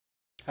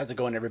How's it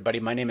going, everybody?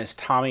 My name is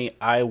Tommy.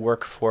 I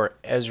work for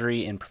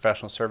Esri in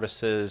professional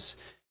services,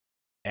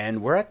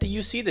 and we're at the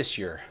UC this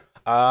year.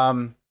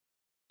 I'm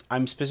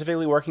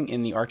specifically working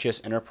in the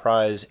ArcGIS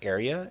Enterprise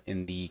area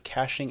in the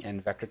caching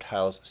and vector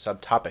tiles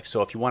subtopic.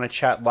 So if you want to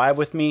chat live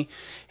with me,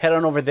 head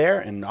on over there,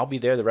 and I'll be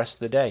there the rest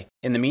of the day.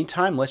 In the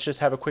meantime, let's just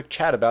have a quick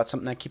chat about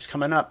something that keeps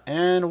coming up,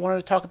 and I wanted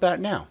to talk about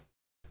it now.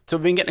 So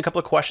we've been getting a couple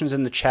of questions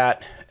in the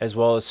chat, as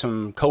well as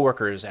some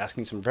coworkers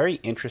asking some very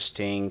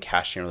interesting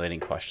caching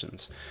related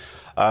questions.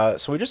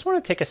 So we just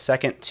want to take a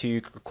second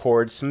to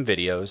record some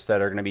videos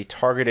that are going to be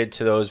targeted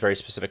to those very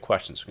specific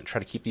questions. We're going to try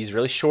to keep these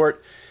really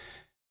short.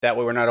 That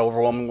way we're not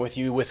overwhelming with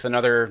you with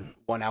another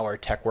 1 hour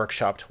tech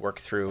workshop to work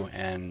through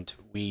and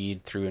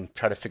weed through and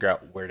try to figure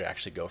out where to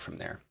actually go from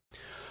there.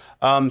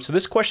 So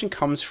this question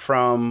comes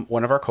from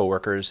one of our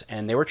coworkers,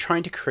 and they were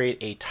trying to create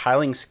a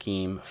tiling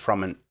scheme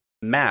from a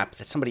map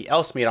that somebody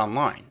else made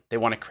online. They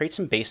want to create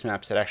some base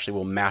maps that actually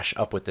will mash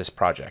up with this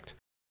project.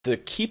 The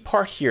key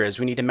part here is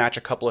we need to match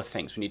a couple of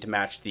things. We need to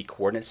match the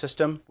coordinate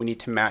system. We need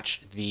to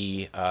match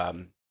the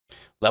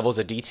levels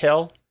of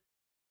detail.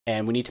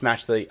 And we need to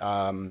match the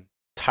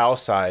tile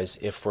size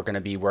if we're going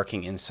to be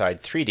working inside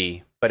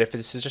 3D. But if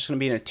this is just going to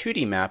be in a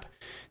 2D map,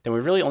 then we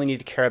really only need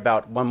to care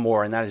about one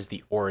more, and that is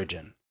the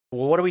origin.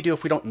 Well, what do we do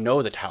if we don't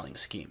know the tiling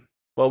scheme?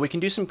 Well, we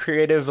can do some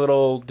creative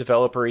little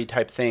developer-y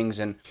type things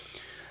and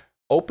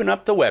open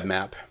up the web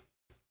map,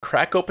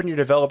 crack open your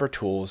developer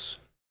tools,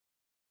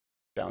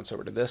 bounce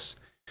over to this,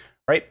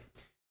 right?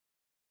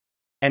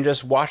 And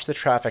just watch the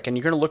traffic, and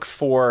you're going to look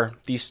for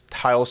these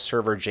tile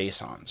server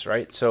JSONs,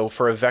 right? So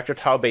for a vector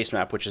tile base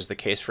map, which is the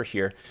case for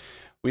here,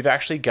 we've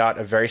actually got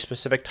a very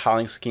specific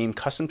tiling scheme,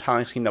 custom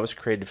tiling scheme that was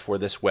created for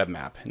this web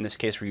map. In this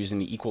case, we're using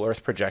the equal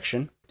earth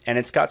projection, and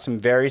it's got some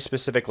very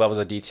specific levels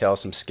of detail,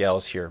 some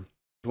scales here.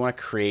 We want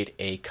to create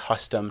a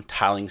custom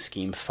tiling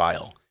scheme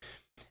file.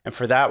 And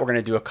for that, we're going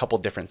to do a couple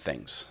different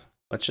things.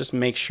 Let's just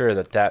make sure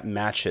that that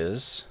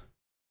matches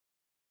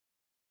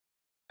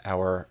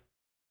our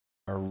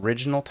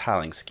original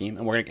tiling scheme.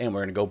 And we're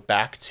going to go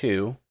back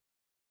to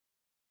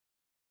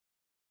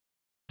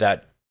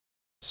that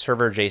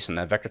server JSON,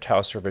 that vector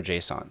tile server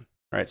JSON. All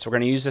right, so we're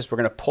going to use this. We're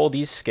going to pull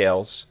these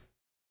scales.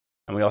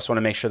 And we also want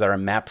to make sure that our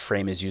map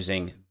frame is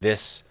using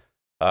this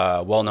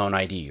well-known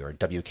ID or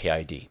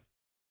WKID.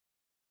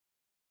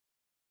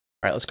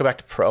 All right, let's go back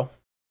to Pro.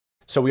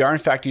 So we are in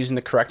fact using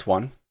the correct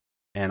one,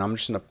 and I'm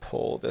just going to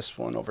pull this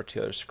one over to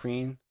the other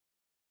screen.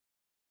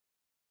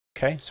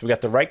 Okay, so we got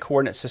the right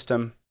coordinate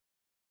system.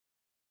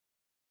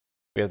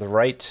 We have the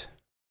right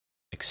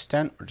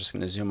extent. We're just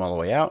going to zoom all the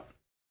way out.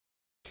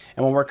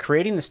 And when we're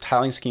creating this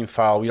tiling scheme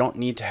file, we don't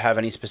need to have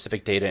any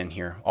specific data in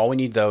here. All we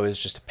need, though, is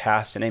just to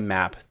pass in a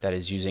map that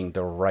is using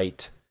the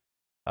right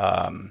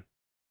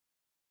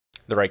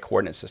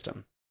coordinate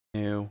system.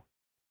 New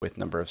with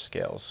number of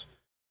scales.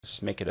 Let's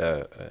just make it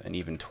an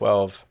even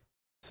 12.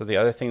 So the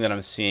other thing that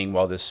I'm seeing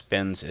while this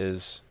spins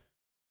is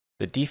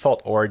the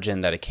default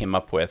origin that it came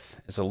up with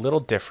is a little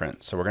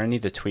different. So we're going to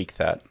need to tweak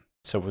that.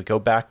 So if we go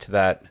back to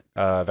that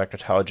vector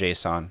tile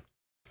JSON,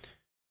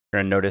 we're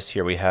going to notice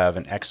here we have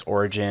an X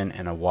origin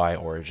and a Y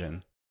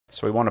origin.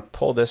 So we want to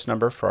pull this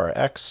number for our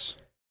X,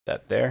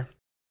 that there.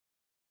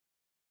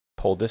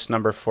 Pull this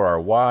number for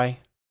our Y,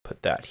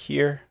 put that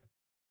here.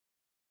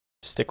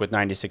 Stick with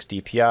 96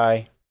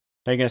 DPI.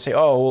 Now you're going to say,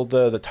 oh, well,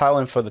 the tile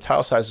info, the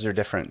tile sizes are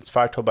different. It's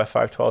 512 by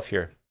 512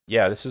 here.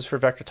 Yeah, this is for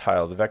vector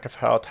tile. The vector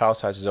tile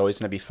size is always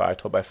going to be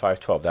 512 by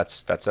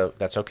 512.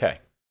 That's okay.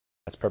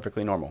 That's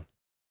perfectly normal.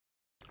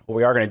 What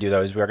we are going to do,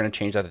 though, is we are going to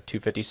change that to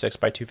 256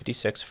 by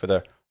 256 for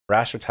the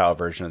raster tile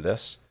version of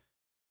this.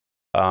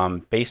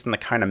 Based on the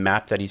kind of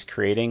map that he's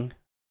creating,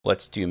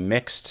 let's do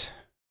mixed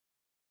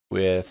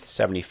with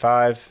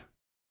 75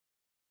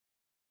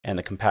 and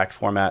the compact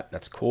format.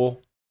 That's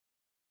cool.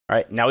 All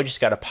right, now we just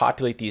got to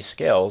populate these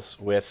scales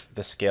with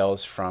the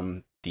scales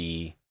from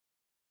the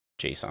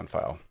JSON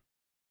file.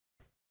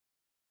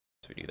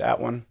 So we do that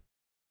one.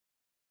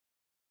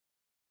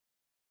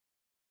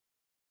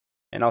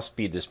 And I'll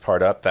speed this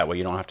part up. That way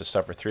you don't have to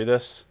suffer through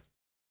this.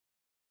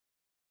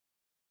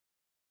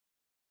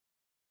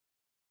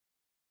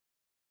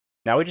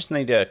 Now we just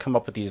need to come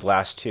up with these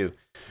last two.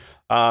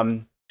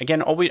 Again,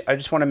 I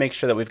just want to make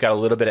sure that we've got a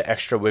little bit of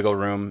extra wiggle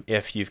room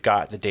if you've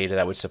got the data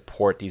that would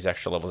support these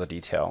extra levels of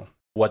detail.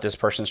 What this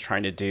person's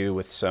trying to do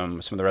with some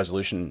of the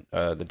resolution,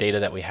 the data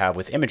that we have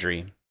with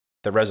imagery,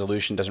 the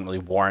resolution doesn't really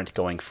warrant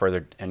going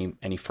further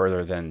any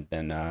further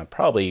than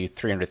probably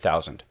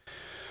 300,000.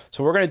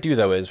 So what we're going to do,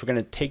 though, is we're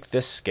going to take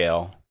this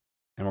scale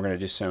and we're going to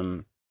do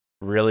some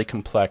really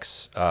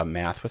complex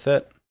math with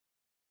it.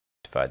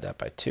 Divide that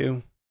by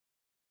 2.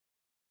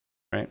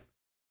 Right?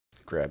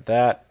 Grab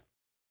that.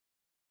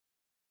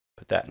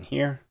 Put that in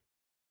here.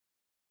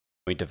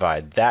 We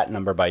divide that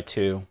number by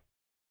 2.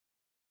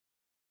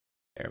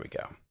 There we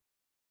go.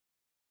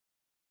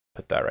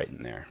 Put that right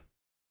in there.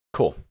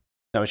 Cool.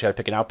 Now we just got to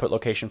pick an output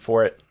location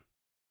for it.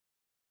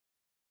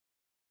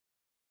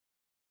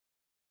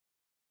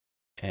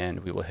 And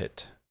we will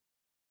hit,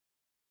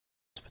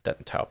 let's put that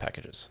in tile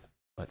packages.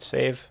 Let's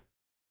save.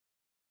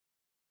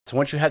 So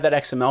once you have that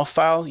XML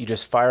file, you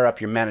just fire up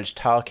your Manage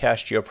Tile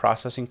Cache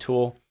geoprocessing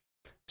tool,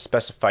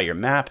 specify your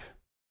map,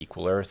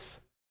 equal Earth,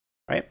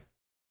 right?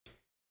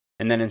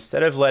 And then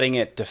instead of letting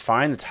it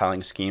define the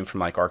tiling scheme from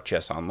like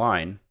ArcGIS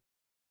Online,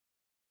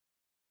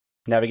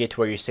 navigate to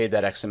where you save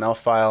that XML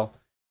file,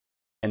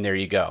 and there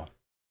you go.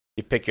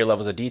 You pick your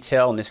levels of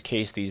detail. In this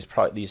case, these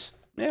probably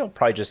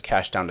just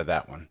cache down to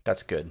that one.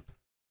 That's good,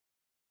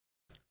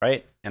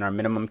 right? And our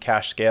minimum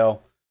cache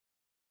scale,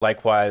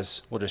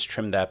 likewise, we'll just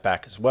trim that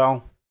back as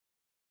well.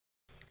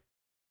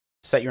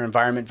 Set your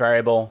environment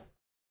variable,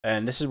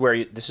 and this is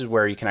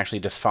where you can actually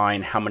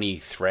define how many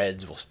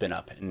threads will spin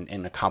up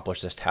and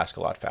accomplish this task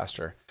a lot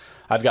faster.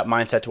 I've got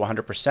mine set to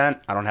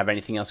 100%. I don't have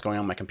anything else going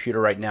on my computer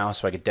right now,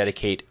 so I could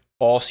dedicate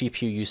all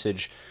CPU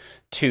usage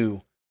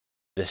to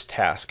this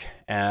task.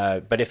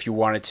 But if you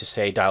wanted to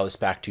say dial this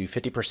back to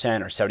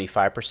 50% or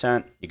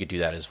 75%, you could do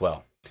that as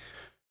well.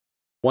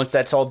 Once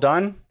that's all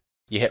done,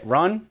 you hit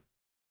run,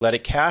 let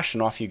it cache,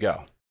 and off you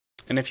go.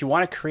 And if you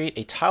want to create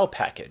a tile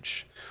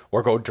package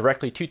or go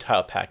directly to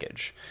tile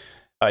package,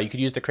 you could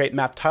use the create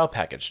map tile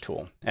package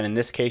tool. And in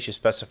this case, you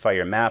specify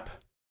your map,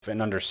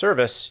 and under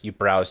service, you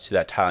browse to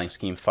that tiling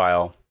scheme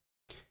file,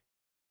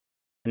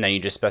 and then you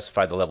just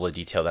specify the level of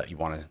detail that you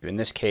want to do. In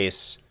this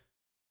case,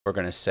 we're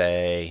going to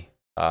say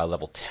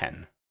level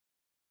 10.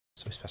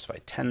 So we specify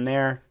 10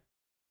 there.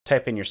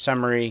 Type in your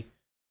summary,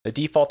 the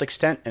default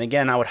extent. And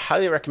again, I would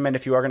highly recommend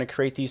if you are going to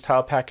create these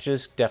tile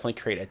packages, definitely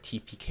create a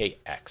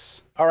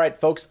TPKX. All right,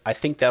 folks, I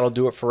think that'll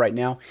do it for right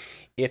now.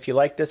 If you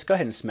like this, go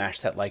ahead and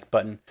smash that like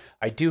button.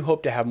 I do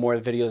hope to have more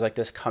videos like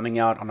this coming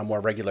out on a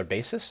more regular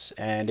basis.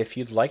 And if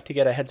you'd like to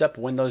get a heads up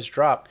when those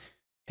drop,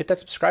 hit that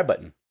subscribe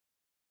button.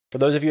 For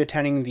those of you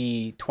attending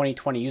the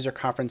 2020 user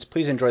conference,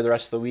 please enjoy the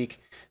rest of the week,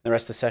 and the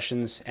rest of the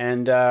sessions,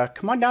 and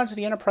come on down to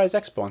the Enterprise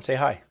Expo and say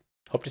hi.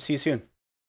 Hope to see you soon.